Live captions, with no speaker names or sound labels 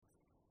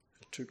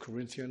2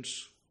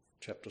 Corinthians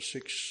chapter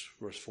 6,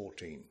 verse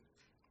 14.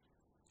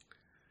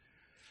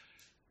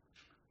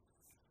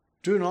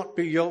 Do not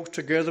be yoked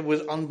together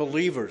with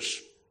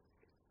unbelievers.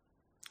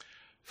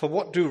 For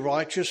what do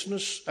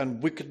righteousness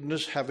and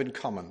wickedness have in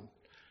common?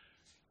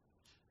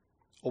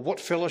 Or what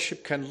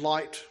fellowship can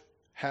light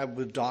have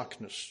with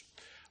darkness?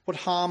 What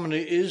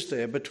harmony is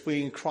there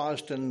between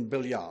Christ and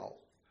Belial?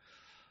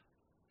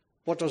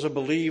 What does a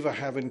believer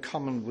have in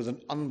common with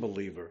an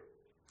unbeliever?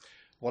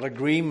 What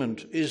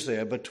agreement is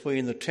there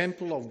between the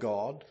temple of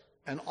God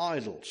and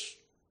idols?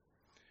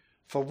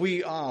 For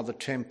we are the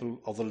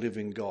temple of the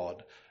living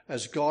God.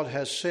 As God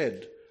has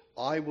said,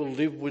 I will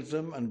live with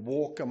them and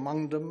walk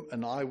among them,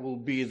 and I will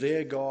be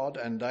their God,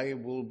 and they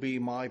will be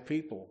my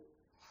people.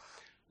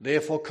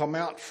 Therefore come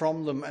out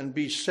from them and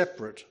be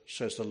separate,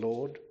 says the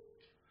Lord.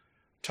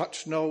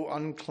 Touch no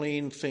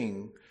unclean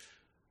thing,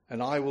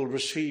 and I will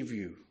receive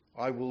you.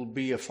 I will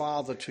be a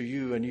father to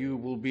you, and you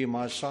will be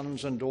my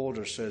sons and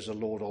daughters, says the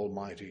Lord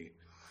Almighty.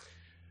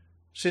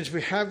 Since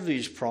we have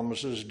these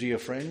promises, dear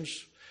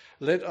friends,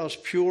 let us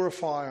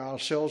purify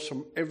ourselves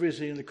from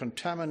everything that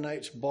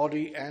contaminates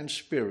body and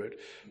spirit,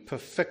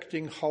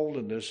 perfecting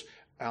holiness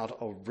out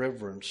of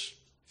reverence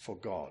for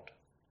God.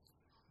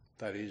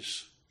 That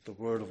is the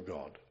word of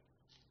God.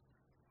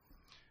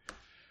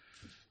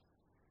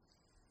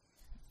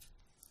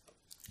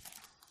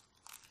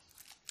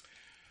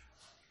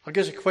 I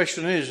guess the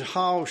question is,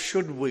 how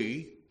should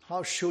we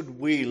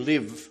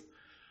live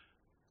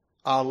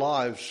our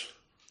lives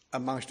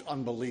amongst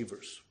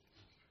unbelievers?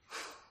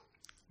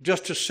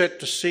 Just to set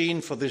the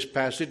scene for this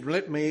passage,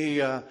 let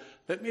me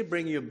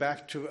bring you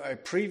back to a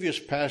previous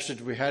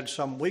passage we had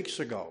some weeks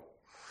ago,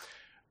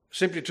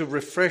 simply to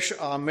refresh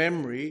our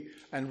memory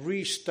and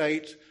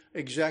restate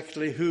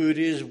exactly who it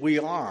is we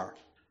are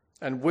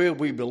and where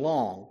we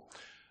belong.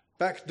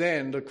 Back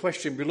then, the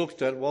question we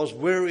looked at was,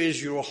 where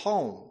is your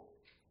home?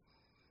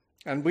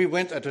 And we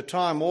went at the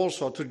time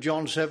also to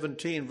John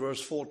 17, verse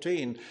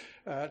 14,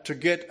 to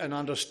get an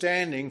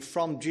understanding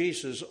from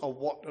Jesus of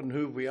what and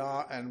who we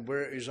are and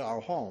where is our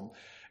home.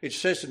 It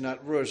says in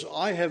that verse,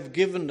 I have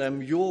given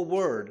them your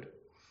word,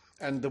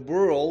 and the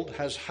world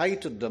has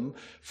hated them,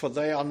 for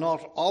they are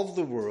not of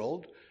the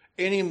world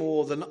any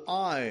more than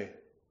I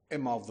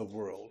am of the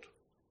world.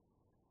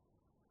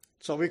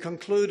 So we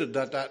concluded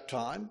at that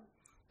time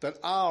that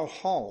our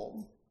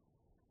home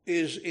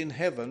is in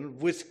heaven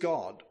with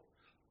God.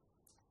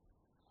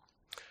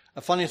 A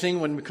funny thing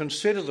when we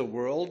consider the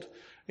world,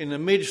 in the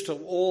midst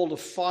of all the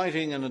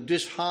fighting and the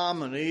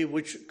disharmony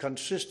which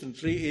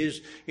consistently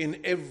is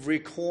in every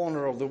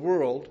corner of the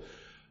world,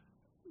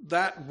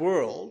 that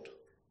world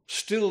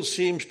still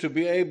seems to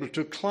be able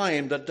to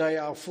claim that they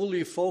are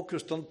fully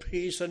focused on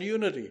peace and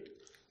unity.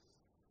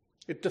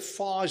 It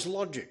defies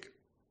logic.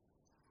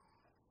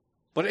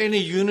 But any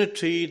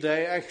unity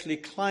they actually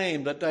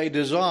claim that they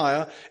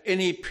desire,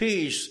 any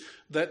peace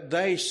that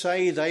they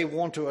say they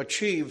want to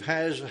achieve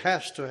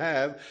has to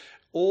have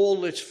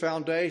all its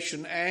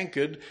foundation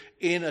anchored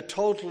in a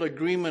total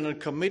agreement and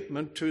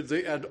commitment to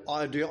the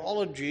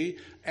ideology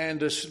and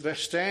the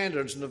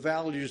standards and the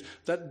values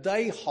that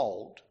they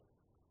hold.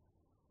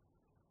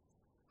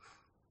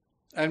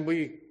 And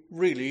we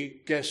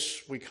really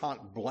guess we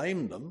can't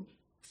blame them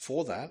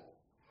for that.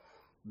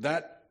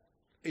 That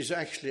is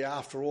actually,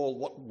 after all,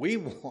 what we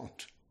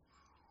want.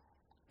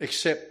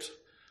 Except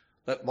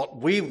that what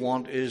we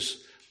want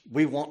is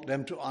we want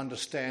them to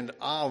understand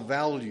our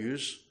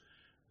values,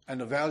 and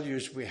the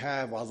values we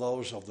have are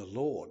those of the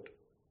Lord,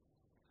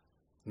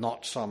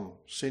 not some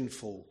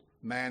sinful,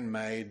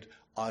 man-made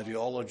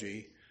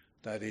ideology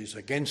that is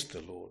against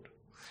the Lord.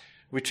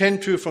 We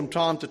tend to, from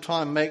time to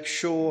time, make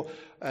sure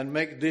and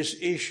make this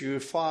issue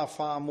far,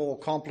 far more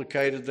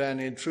complicated than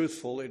in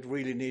truthful it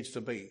really needs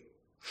to be.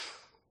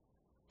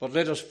 But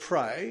let us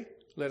pray,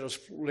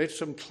 let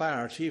some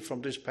clarity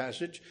from this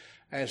passage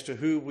as to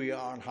who we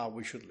are and how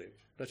we should live.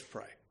 Let's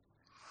pray.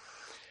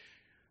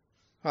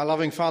 Our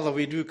loving Father,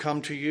 we do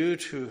come to you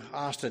to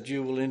ask that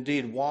you will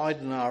indeed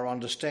widen our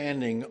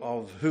understanding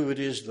of who it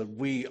is that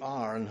we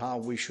are and how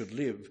we should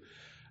live,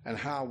 and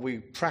how we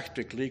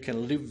practically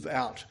can live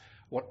out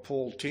what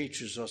Paul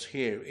teaches us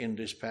here in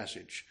this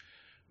passage.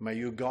 May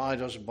you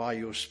guide us by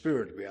your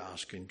Spirit, we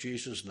ask, in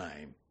Jesus'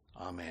 name.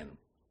 Amen.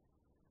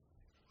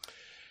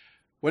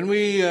 When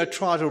we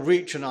try to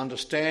reach an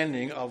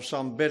understanding of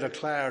some better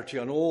clarity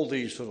on all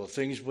these sort of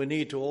things, we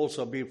need to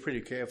also be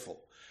pretty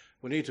careful.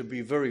 We need to be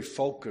very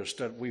focused,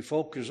 that we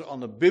focus on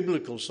the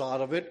biblical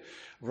side of it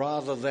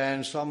rather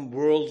than some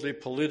worldly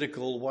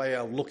political way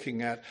of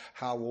looking at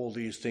how all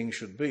these things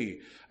should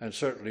be, and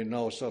certainly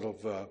no sort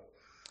of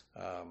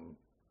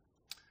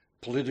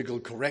political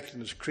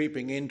correctness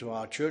creeping into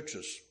our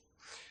churches.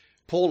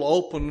 Paul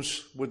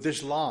opens with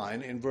this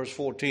line in verse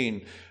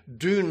 14,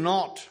 do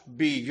not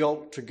be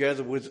yoked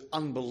together with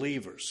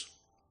unbelievers.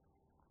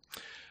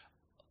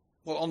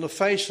 Well, on the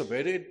face of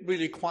it, it's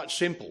really quite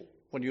simple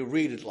when you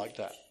read it like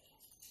that.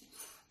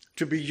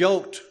 To be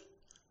yoked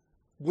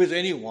with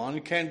anyone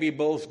can be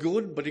both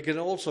good, but it can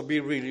also be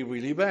really,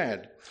 really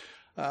bad.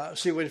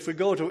 See, if we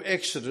go to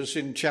Exodus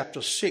in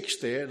chapter 6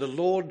 there, the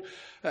Lord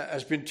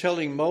has been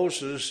telling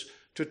Moses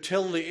to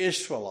tell the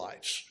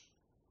Israelites,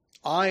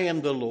 I am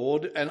the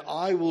Lord, and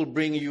I will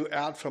bring you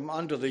out from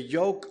under the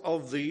yoke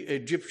of the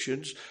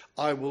Egyptians.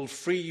 I will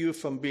free you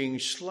from being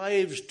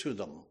slaves to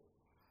them.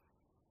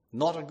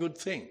 Not a good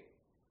thing.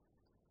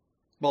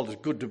 Well,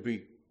 it's good to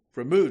be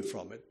removed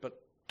from it,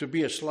 but to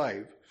be a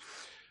slave.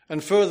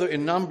 And further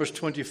in Numbers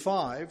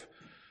 25,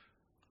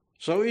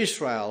 so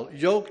Israel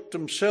yoked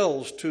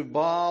themselves to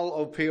Baal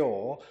of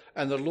Peor,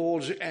 and the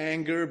Lord's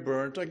anger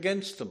burnt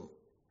against them.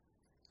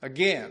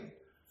 Again,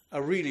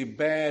 a really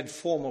bad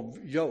form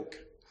of yoke.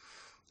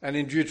 And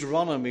in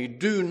Deuteronomy,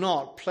 do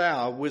not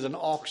plow with an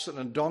ox and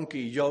a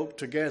donkey yoked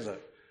together.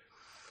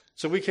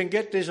 So we can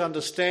get this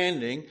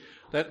understanding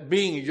that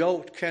being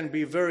yoked can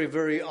be very,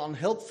 very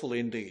unhelpful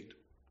indeed.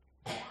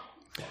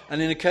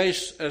 And in a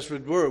case, as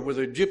it were, with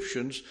the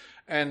Egyptians,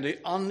 and the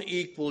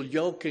unequal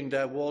yoking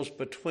there was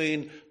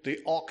between the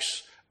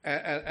ox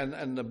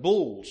and the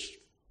bulls.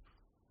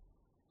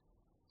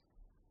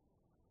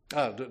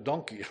 The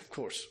donkey, of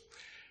course.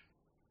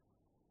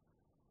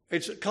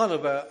 It's kind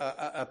of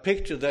a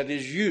picture that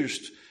is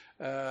used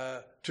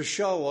to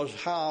show us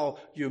how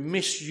you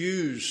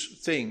misuse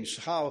things,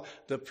 how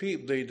the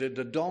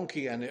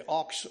donkey and the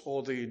ox,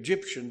 or the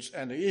Egyptians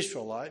and the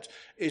Israelites,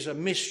 is a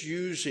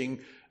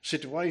misusing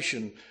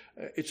situation.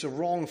 It's a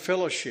wrong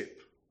fellowship.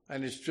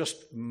 And it's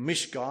just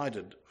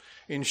misguided.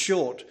 In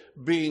short,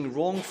 being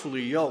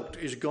wrongfully yoked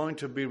is going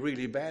to be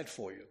really bad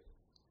for you.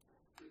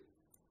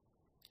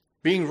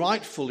 Being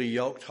rightfully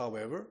yoked,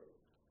 however,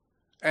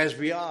 as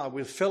we are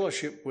with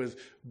fellowship with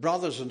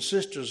brothers and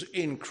sisters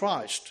in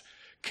Christ,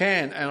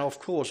 can and of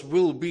course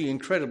will be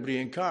incredibly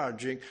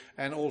encouraging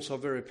and also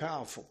very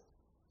powerful.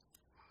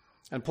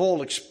 And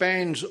Paul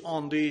expands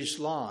on these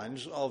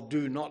lines of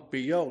do not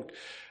be yoked.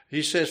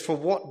 He says, for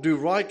what do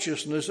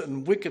righteousness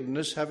and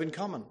wickedness have in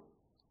common?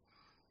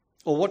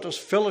 Or what does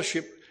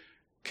fellowship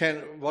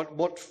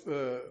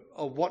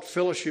what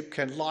fellowship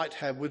can light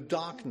have with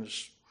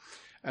darkness?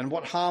 And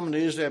what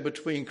harmony is there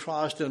between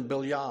Christ and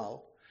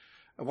Belial?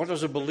 And what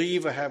does a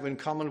believer have in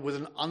common with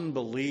an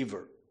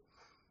unbeliever?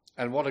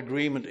 And what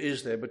agreement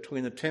is there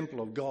between the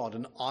temple of God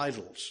and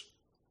idols?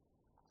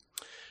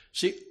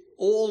 See,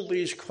 all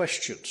these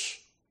questions,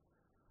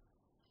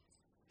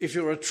 if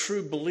you're a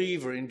true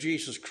believer in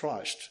Jesus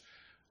Christ,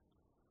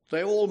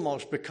 they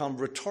almost become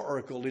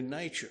rhetorical in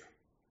nature.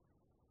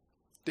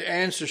 The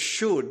answer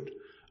should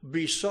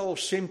be so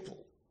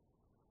simple.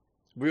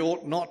 We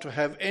ought not to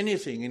have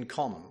anything in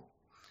common.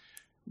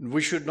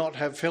 We should not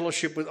have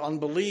fellowship with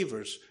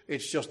unbelievers.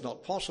 It's just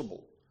not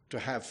possible to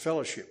have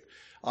fellowship.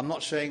 I'm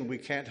not saying we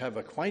can't have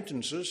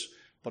acquaintances,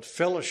 but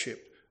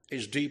fellowship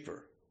is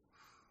deeper.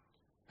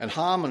 And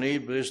harmony,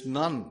 there's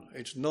none.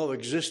 It's no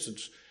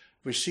existence.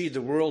 We see the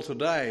world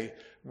today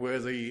where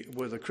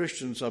the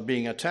Christians are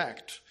being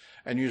attacked,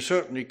 and you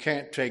certainly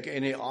can't take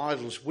any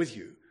idols with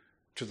you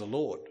to the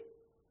Lord.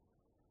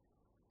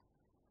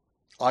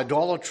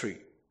 Idolatry.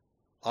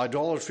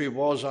 Idolatry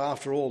was,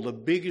 after all, the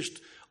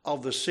biggest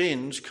of the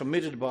sins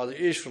committed by the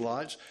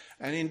Israelites,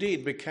 and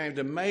indeed became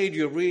the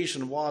major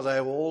reason why they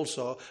were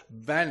also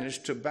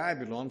banished to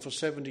Babylon for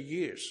 70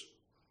 years.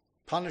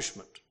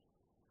 Punishment.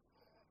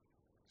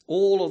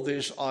 All of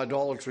this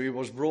idolatry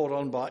was brought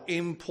on by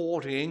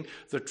importing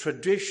the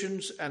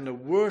traditions and the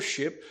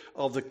worship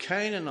of the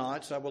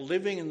Canaanites that were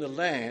living in the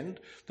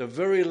land, the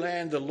very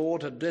land the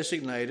Lord had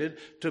designated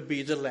to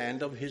be the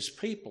land of his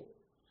people.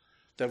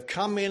 They've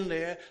come in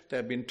there,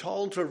 they've been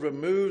told to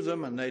remove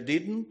them, and they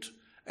didn't.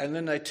 And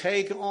then they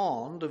take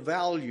on the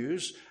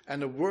values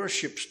and the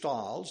worship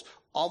styles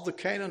of the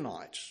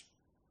Canaanites.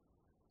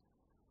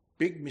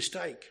 Big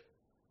mistake.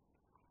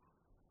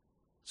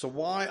 So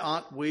why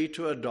aren't we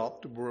to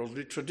adopt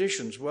worldly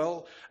traditions?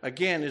 Well,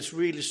 again, it's a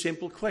really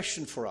simple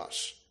question for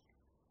us.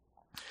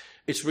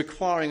 It's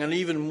requiring an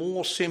even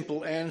more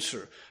simple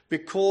answer,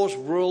 because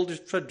worldly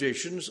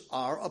traditions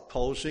are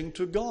opposing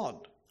to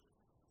God.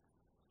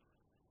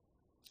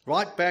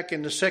 Right back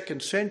in the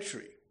 2nd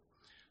century,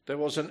 there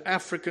was an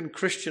African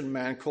Christian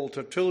man called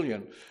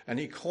Tertullian, and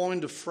he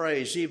coined a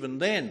phrase even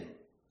then,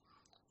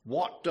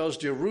 what does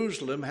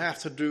Jerusalem have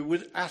to do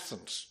with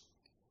Athens?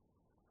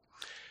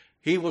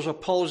 He was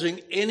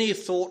opposing any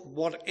thought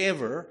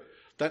whatever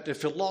that the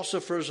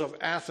philosophers of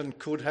Athens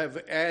could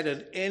have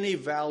added any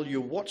value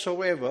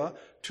whatsoever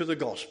to the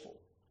gospel.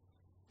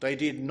 They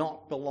did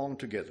not belong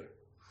together.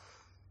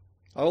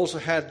 I also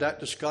had that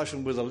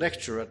discussion with a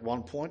lecturer at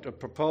one point. I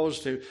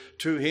proposed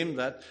to him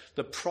that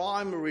the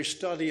primary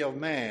study of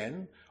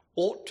man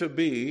ought to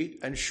be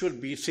and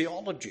should be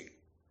theology.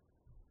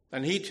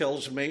 And he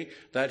tells me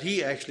that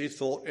he actually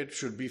thought it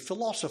should be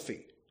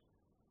philosophy.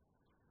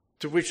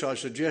 To which I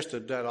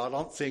suggested that I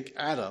don't think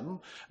Adam,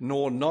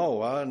 nor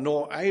Noah,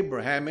 nor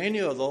Abraham, any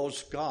of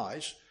those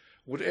guys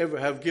would ever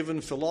have given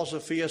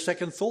philosophy a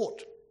second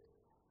thought.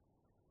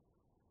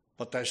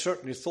 But they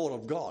certainly thought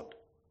of God.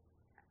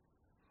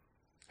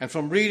 And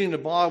from reading the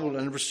Bible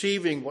and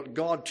receiving what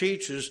God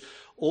teaches,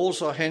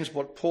 also hence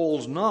what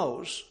Paul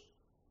knows,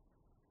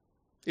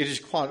 it is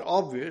quite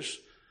obvious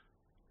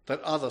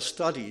that other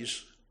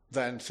studies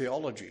than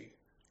theology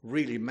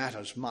really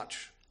matters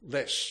much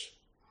less.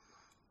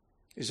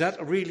 Is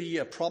that really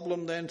a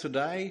problem then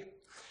today?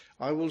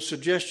 I will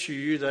suggest to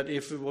you that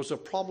if it was a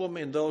problem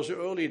in those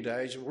early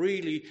days,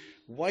 really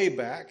way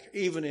back,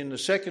 even in the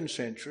 2nd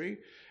century,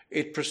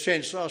 it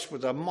presents us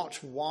with a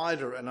much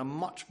wider and a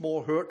much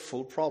more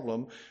hurtful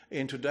problem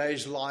in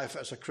today's life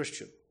as a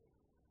Christian.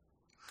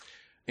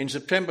 In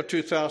September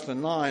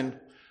 2009,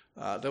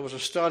 there was a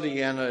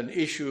study and an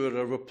issue of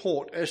a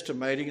report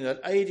estimating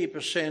that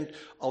 80%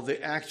 of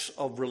the acts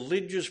of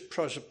religious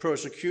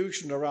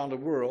persecution around the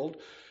world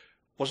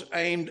was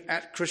aimed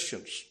at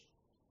Christians,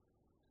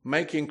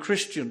 making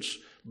Christians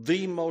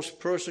the most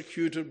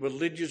persecuted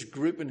religious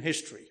group in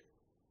history.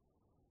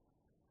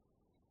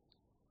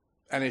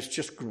 And it's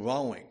just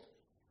growing.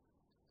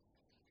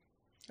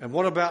 And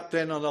what about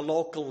then on a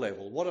local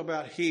level? What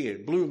about here,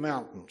 Blue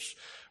Mountains?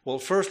 Well,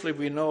 firstly,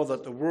 we know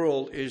that the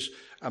world is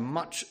a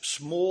much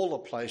smaller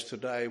place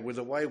today with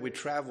the way we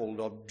travelled,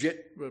 of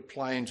jet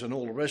planes and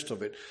all the rest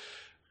of it.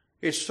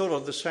 It's sort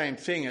of the same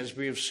thing as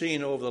we have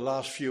seen over the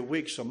last few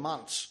weeks or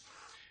months.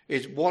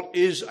 It's what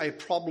is a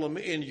problem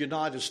in the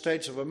United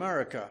States of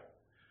America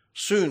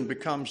soon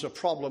becomes a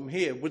problem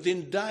here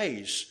within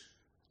days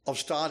of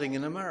starting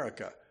in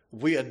America.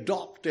 We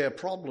adopt their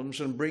problems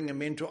and bring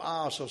them into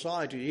our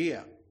society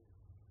here.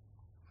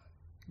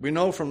 We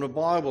know from the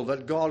Bible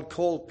that God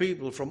called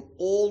people from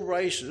all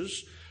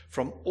races,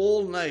 from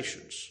all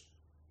nations,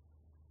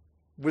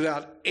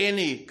 without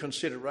any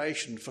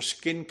consideration for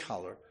skin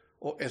color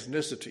or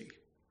ethnicity,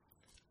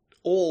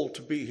 all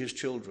to be his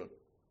children.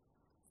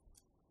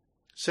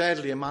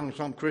 Sadly, among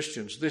some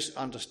Christians, this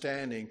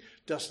understanding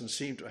doesn't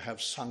seem to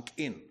have sunk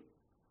in,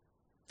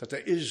 that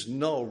there is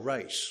no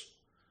race.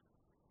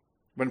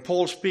 When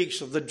Paul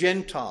speaks of the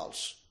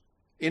Gentiles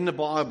in the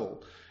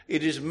Bible,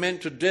 it is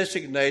meant to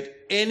designate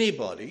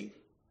anybody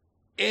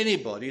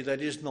that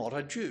is not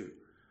a Jew.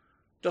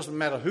 Doesn't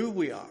matter who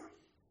we are.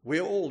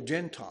 We're all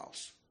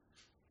Gentiles.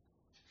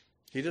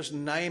 He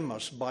doesn't name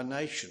us by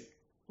nation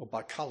or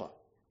by colour.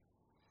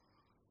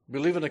 We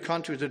live in a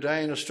country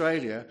today in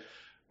Australia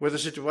where the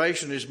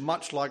situation is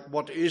much like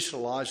what the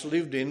Israelites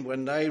lived in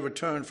when they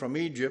returned from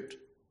Egypt.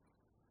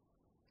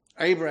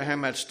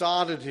 Abraham had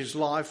started his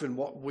life in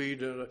what we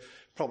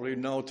probably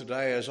know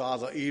today as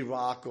either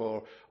Iraq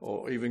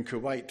or even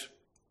Kuwait.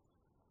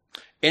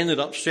 Ended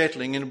up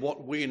settling in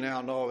what we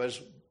now know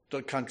as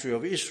the country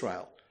of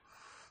Israel.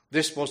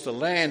 This was the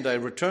land they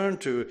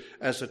returned to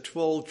as the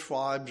 12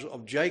 tribes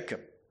of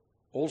Jacob,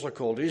 also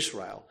called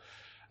Israel.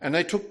 And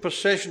they took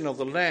possession of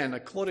the land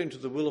according to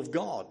the will of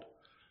God.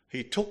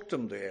 He took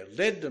them there,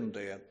 led them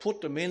there, put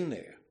them in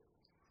there.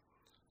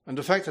 And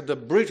the fact that the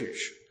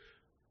British,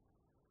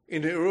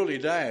 in the early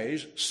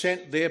days,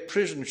 sent their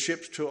prison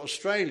ships to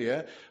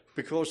Australia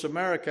because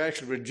America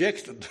actually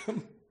rejected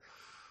them,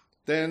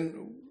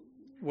 then,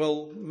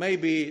 well,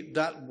 maybe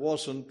that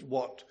wasn't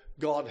what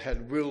God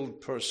had willed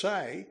per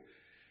se,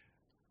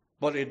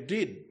 but it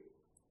did.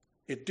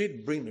 It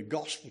did bring the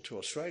gospel to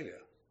Australia,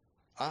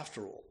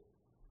 after all.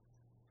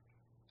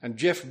 And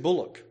Jeff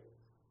Bullock,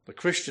 the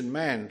Christian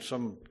man,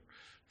 some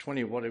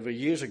 20 whatever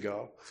years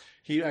ago,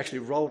 he actually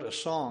wrote a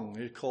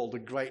song called The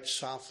Great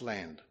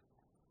Southland.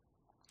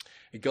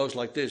 It goes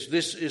like this: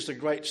 "This is the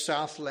great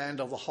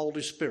Southland of the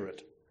Holy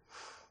Spirit,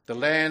 the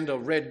land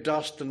of red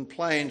dust and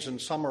plains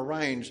and summer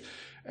rains,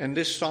 and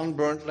this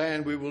sunburnt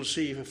land we will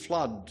see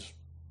floods,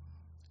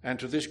 and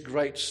to this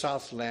great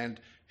Southland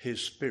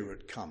his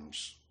Spirit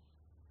comes."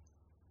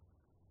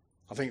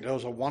 I think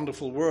those are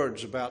wonderful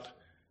words about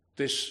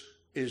this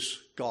is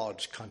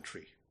God's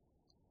country.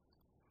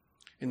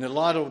 In the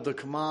light of the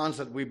commands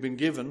that we've been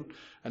given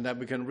and that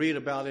we can read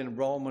about in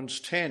Romans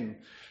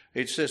 10,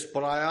 it says,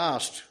 "But I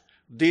asked,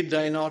 did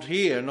they not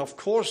hear? And of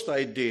course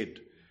they did.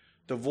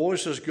 The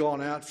voice has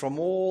gone out from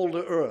all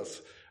the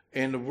earth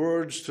and the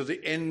words to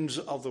the ends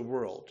of the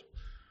world."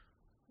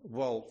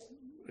 Well,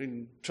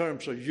 in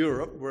terms of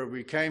Europe, where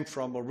we came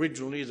from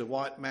originally, the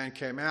white man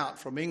came out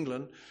from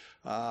England,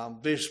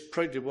 this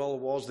pretty well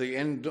was the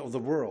end of the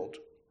world.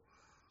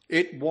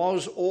 It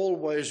was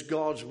always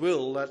God's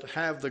will that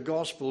have the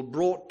gospel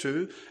brought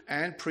to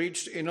and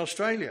preached in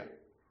Australia.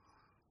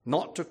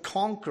 Not to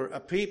conquer a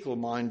people,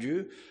 mind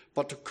you,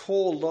 but to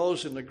call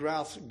those in the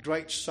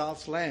great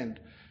Southland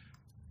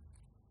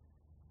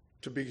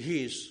to be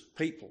his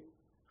people.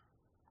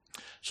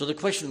 So the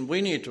question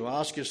we need to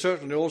ask, and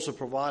certainly also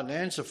provide an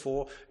answer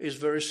for, is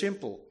very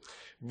simple.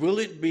 Will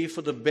it be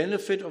for the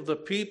benefit of the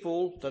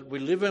people that we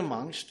live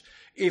amongst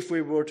if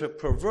we were to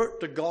pervert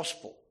the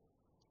gospel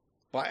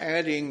by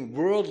adding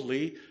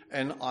worldly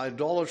and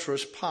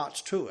idolatrous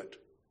parts to it?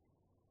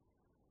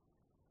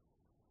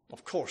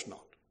 Of course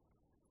not.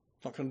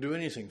 It's not going to do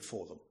anything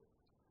for them.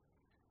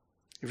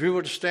 If we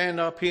were to stand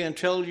up here and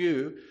tell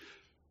you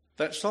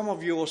that some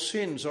of your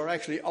sins are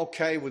actually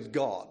okay with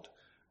God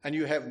and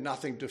you have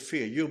nothing to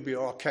fear, you'll be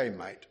okay,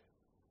 mate,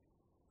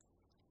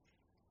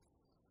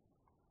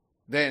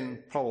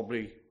 then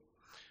probably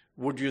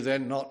would you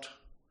then not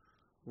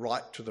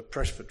write to the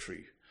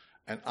presbytery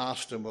and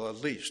ask them, well,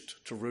 at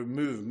least to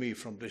remove me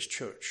from this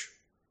church.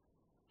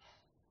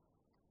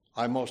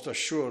 I most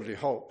assuredly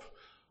hope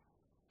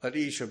that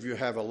each of you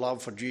have a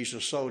love for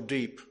Jesus so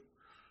deep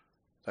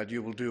that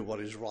you will do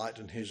what is right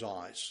in his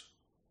eyes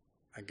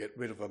and get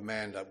rid of a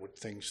man that would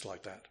think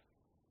like that.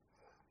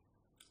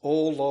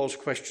 All those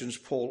questions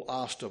Paul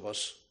asked of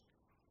us,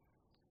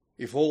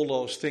 if all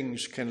those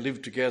things can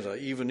live together,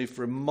 even if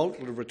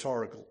remotely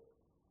rhetorical,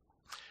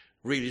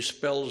 really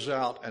spells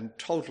out a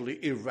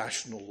totally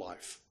irrational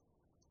life.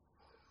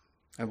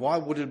 And why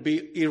would it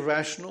be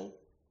irrational?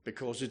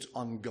 Because it's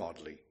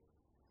ungodly.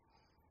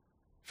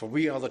 For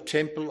we are the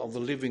temple of the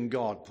living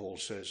God, Paul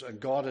says, and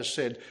God has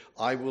said,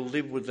 I will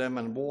live with them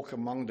and walk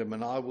among them,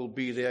 and I will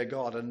be their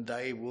God, and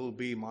they will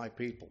be my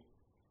people.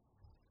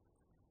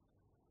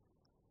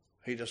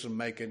 He doesn't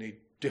make any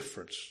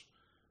difference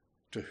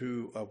to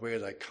who or where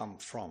they come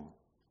from.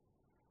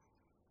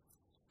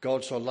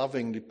 God so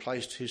lovingly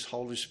placed his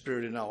Holy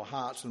Spirit in our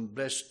hearts and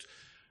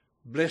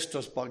blessed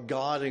us by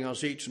guiding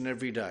us each and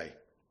every day.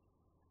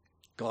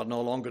 God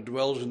no longer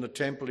dwells in the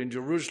temple in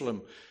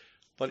Jerusalem,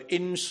 but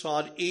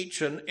inside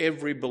each and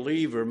every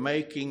believer,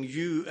 making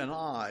you and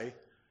I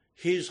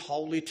his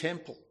holy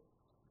temple.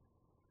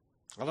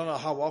 I don't know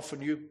how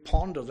often you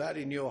ponder that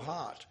in your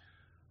heart,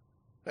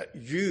 that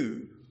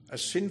you,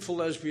 as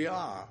sinful as we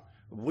are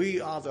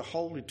the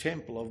holy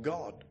temple of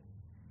God,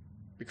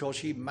 because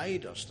he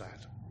made us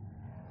that.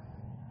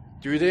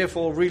 Do you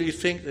therefore really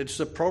think that it's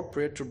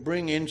appropriate to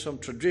bring in some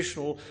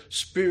traditional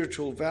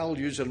spiritual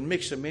values and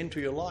mix them into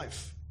your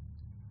life,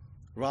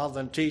 rather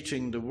than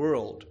teaching the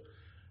world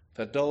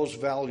that those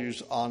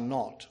values are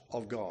not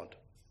of God?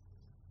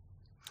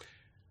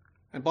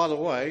 And by the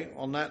way,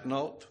 on that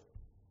note,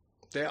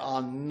 there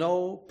are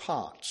no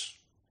parts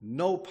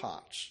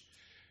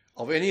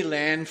of any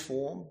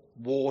landform,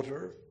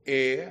 water,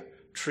 air,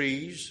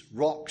 trees,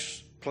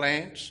 rocks,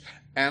 plants,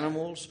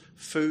 animals,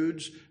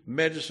 foods,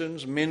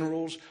 medicines,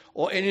 minerals,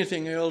 or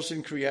anything else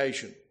in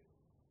creation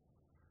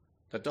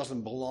that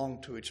doesn't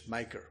belong to its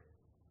maker.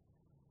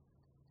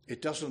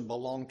 It doesn't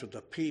belong to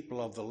the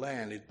people of the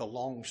land. It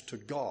belongs to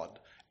God.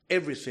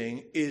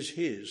 Everything is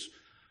his.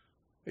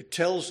 It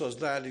tells us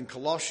that in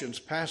Colossians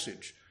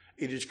passage.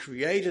 It is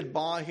created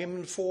by him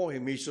and for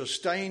him. He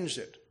sustains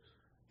it.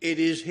 It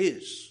is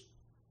his.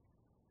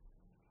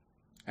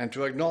 And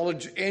to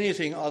acknowledge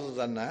anything other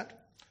than that,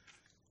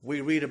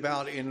 we read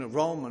about in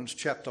Romans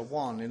chapter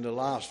 1 in the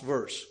last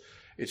verse.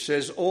 It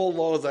says,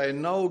 although they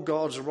know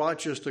God's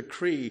righteous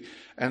decree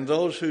and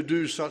those who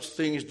do such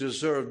things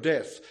deserve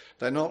death,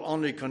 they not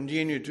only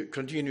continue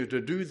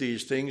to do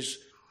these things,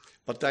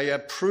 but they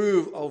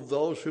approve of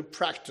those who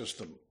practice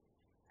them.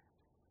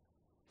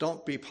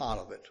 Don't be part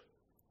of it.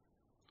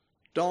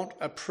 Don't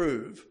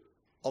approve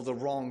of the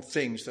wrong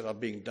things that are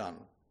being done.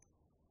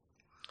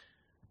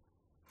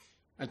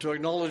 And to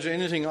acknowledge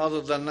anything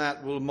other than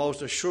that will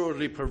most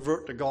assuredly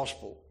pervert the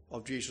gospel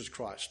of Jesus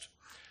Christ.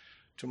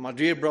 To my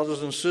dear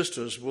brothers and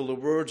sisters, will the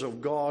words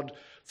of God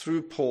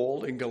through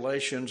Paul in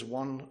Galatians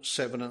 1,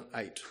 7 and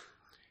 8.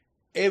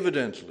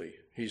 Evidently,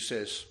 he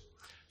says,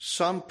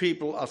 some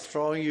people are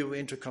throwing you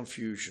into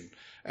confusion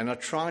and are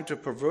trying to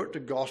pervert the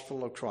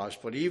gospel of Christ.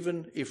 But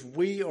even if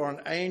we or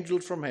an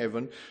angel from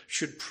heaven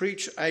should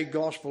preach a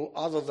gospel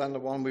other than the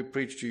one we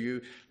preach to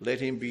you, let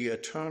him be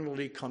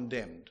eternally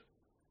condemned.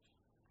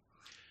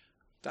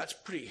 That's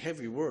pretty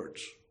heavy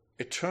words.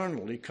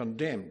 Eternally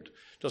condemned.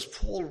 Does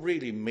Paul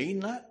really mean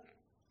that?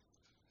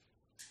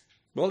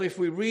 Well, if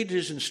we read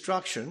his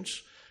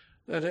instructions,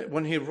 that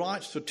when he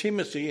writes to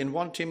Timothy in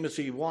 1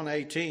 Timothy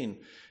 1:18,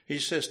 he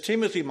says,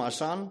 Timothy, my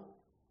son,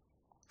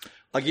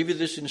 I give you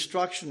this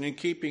instruction in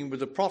keeping with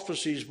the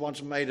prophecies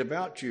once made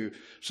about you,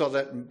 so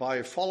that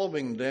by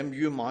following them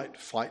you might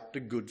fight the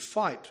good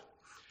fight.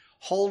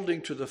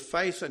 Holding to the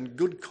faith and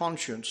good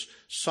conscience,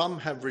 some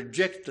have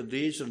rejected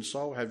these and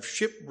so have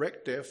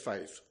shipwrecked their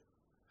faith.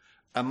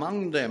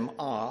 Among them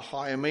are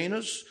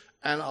Hymenaeus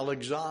and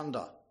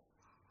Alexander,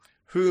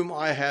 whom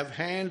I have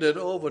handed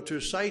over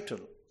to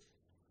Satan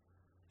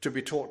to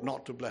be taught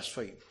not to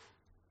blaspheme.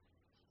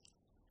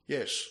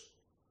 Yes,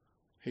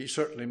 he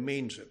certainly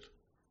means it.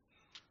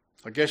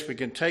 I guess we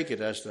can take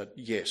it as that,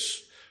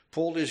 yes.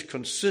 Paul is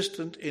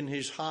consistent in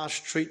his harsh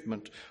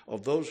treatment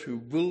of those who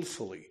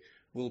willfully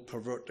will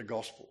pervert the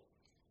gospel.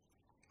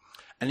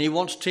 And he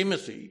wants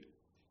Timothy,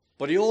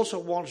 but he also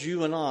wants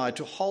you and I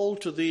to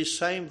hold to these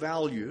same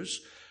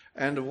values,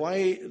 and the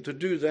way to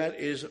do that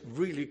is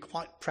really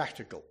quite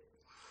practical.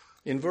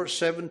 In verse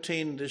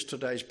 17, this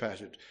today's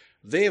passage,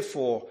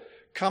 therefore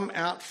come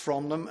out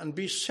from them and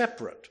be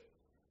separate,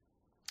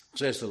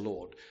 says the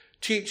Lord.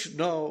 Touch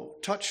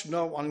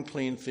no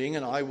unclean thing,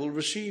 and I will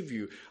receive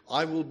you.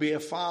 I will be a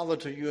father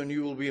to you, and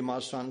you will be my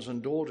sons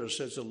and daughters,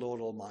 says the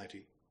Lord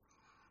Almighty.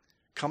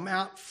 Come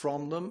out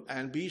from them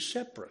and be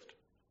separate.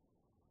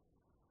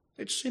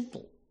 It's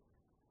simple.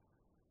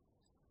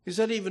 Is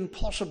that even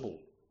possible?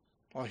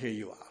 I hear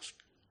you ask.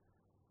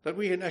 That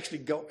we can actually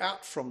go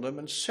out from them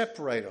and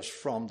separate us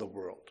from the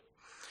world.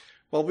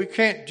 Well, we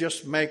can't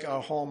just make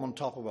our home on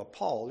top of a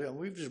pole.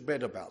 We've just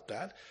read about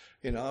that.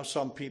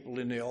 Some people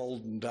in the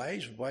olden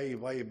days, way,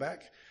 way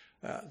back,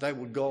 they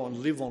would go and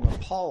live on a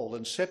pole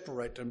and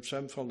separate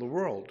themselves from the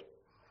world,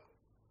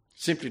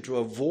 simply to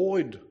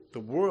avoid the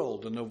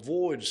world and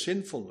avoid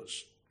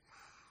sinfulness.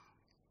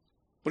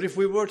 But if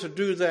we were to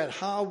do that,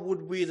 how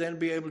would we then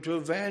be able to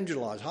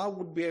evangelize? How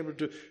would we be able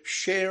to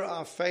share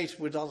our faith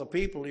with other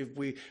people if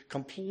we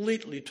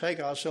completely take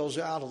ourselves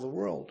out of the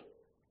world?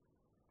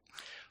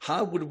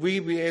 How would we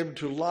be able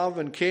to love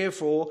and care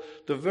for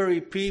the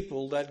very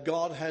people that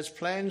God has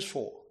plans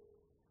for?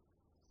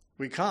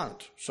 We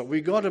can't. So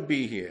we got to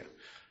be here.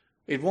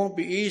 It won't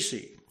be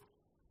easy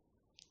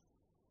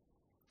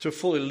to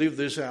fully live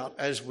this out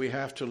as we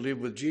have to live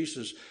with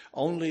Jesus.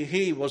 Only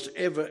he was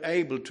ever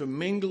able to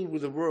mingle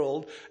with the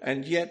world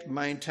and yet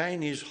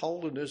maintain his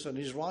holiness and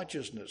his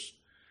righteousness.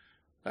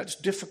 That's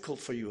difficult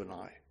for you and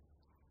I.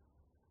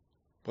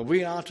 But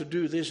we are to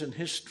do this in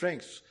his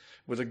strength,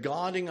 with the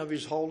guiding of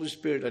his Holy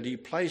Spirit that he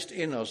placed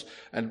in us.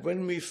 And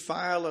when we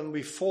fail and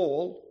we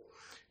fall,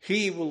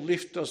 he will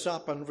lift us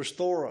up and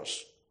restore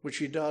us, which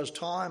he does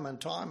time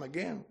and time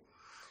again,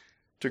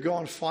 to go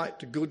and fight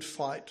the good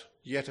fight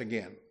yet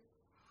again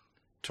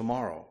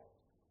tomorrow.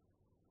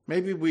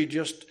 Maybe we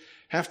just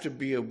have to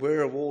be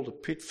aware of all the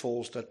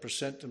pitfalls that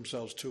present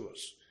themselves to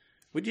us.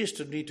 We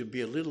just need to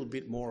be a little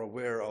bit more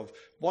aware of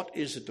what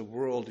is it the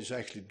world is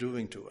actually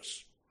doing to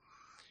us.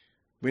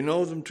 We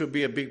know them to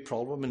be a big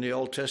problem in the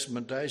Old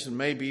Testament days, and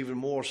maybe even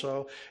more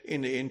so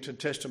in the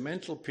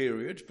intertestamental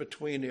periods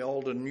between the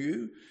Old and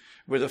New,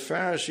 where the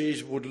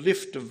Pharisees would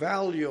lift the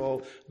value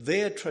of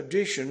their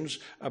traditions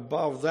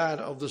above that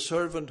of the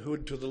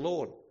servanthood to the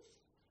Lord.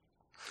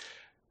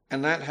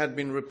 And that had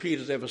been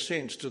repeated ever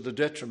since, to the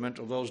detriment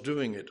of those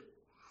doing it.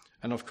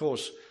 And of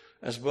course,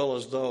 as well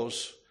as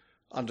those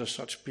under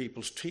such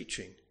people's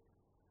teaching.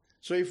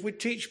 So if we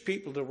teach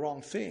people the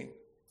wrong thing,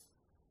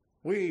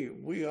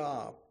 we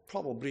are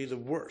probably the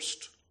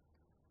worst.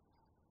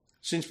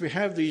 Since we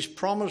have these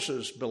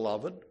promises,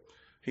 beloved,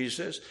 he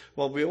says,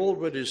 well, we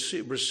already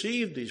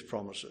received these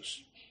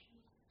promises.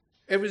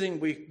 Everything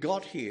we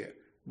got here,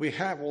 we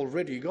have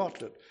already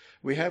got it.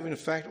 We have, in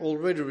fact,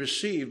 already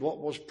received what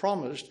was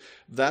promised,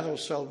 that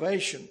of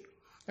salvation.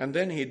 And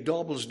then he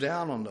doubles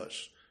down on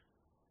this.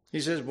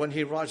 He says, when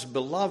he writes,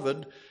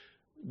 beloved,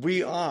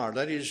 we are,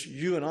 that is,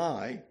 you and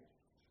I,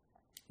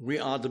 we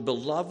are the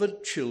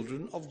beloved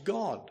children of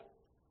God.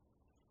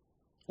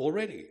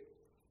 Already.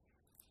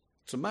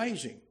 It's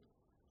amazing.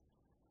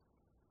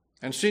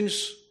 And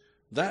since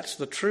that's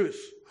the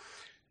truth,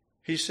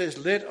 he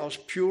says, let us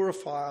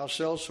purify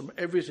ourselves from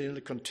everything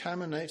that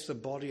contaminates the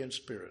body and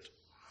spirit.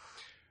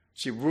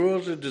 See,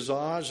 worldly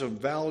desires of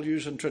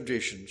values and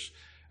traditions,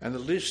 and the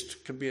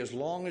list can be as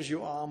long as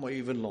your arm or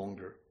even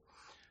longer.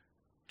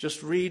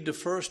 Just read the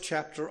first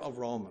chapter of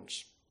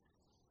Romans.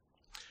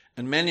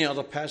 And many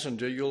other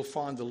passages, you'll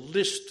find a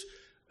list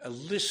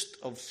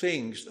of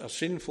things,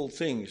 sinful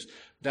things,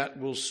 that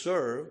will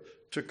serve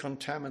to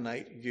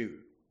contaminate you,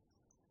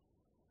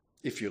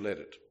 if you let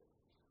it.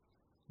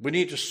 We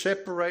need to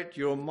separate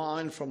your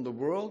mind from the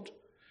world.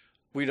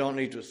 We don't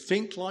need to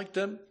think like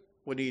them.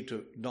 We need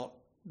to not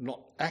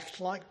act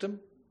like them.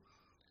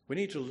 We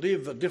need to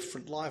live a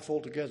different life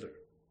altogether.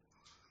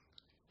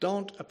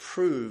 Don't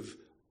approve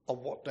of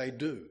what they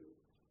do.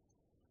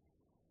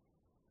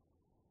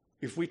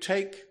 If we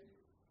take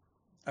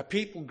a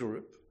people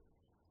group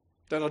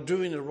that are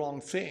doing the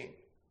wrong thing,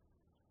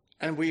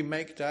 and we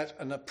make that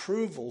an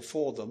approval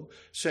for them,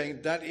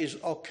 saying that is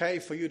okay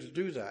for you to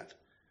do that,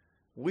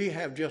 we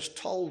have just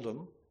told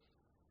them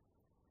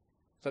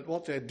that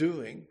what they're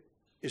doing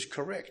is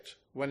correct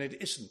when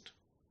it isn't.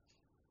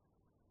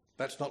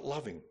 That's not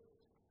loving.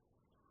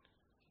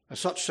 And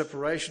such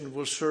separation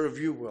will serve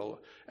you well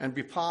and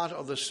be part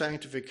of the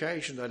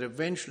sanctification that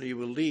eventually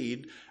will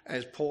lead,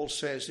 as Paul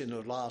says in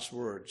the last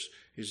words.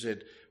 He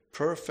said,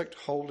 perfect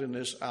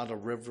holiness out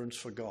of reverence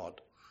for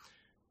God.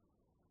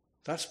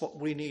 That's what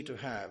we need to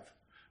have.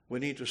 We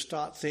need to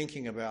start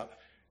thinking about,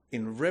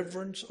 in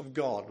reverence of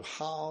God,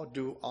 how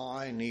do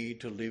I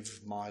need to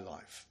live my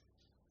life?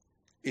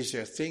 Is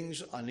there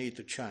things I need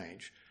to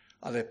change?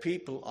 Are there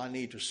people I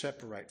need to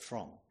separate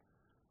from?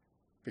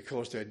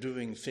 Because they're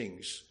doing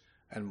things,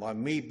 and by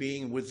me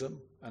being with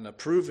them and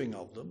approving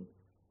of them,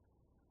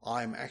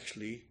 I'm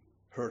actually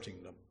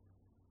hurting them.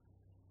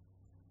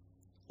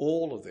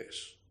 All of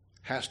this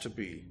has to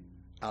be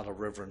out of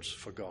reverence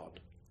for God.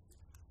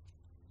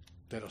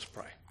 Let us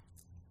pray.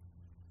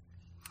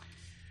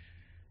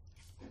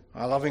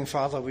 Our loving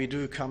Father, we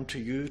do come to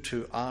you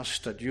to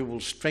ask that you will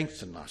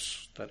strengthen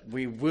us, that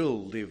we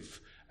will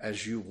live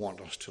as you want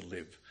us to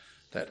live,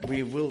 that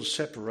we will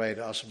separate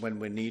us when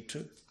we need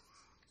to,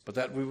 but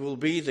that we will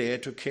be there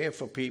to care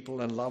for people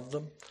and love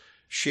them,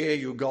 share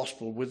your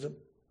gospel with them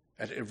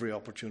at every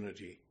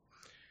opportunity.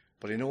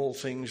 But in all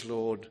things,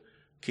 Lord,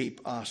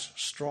 keep us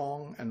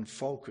strong and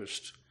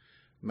focused.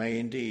 May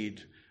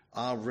indeed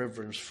our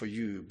reverence for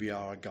you be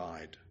our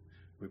guide.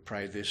 We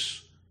pray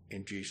this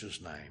in Jesus'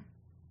 name.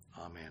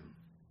 Amen.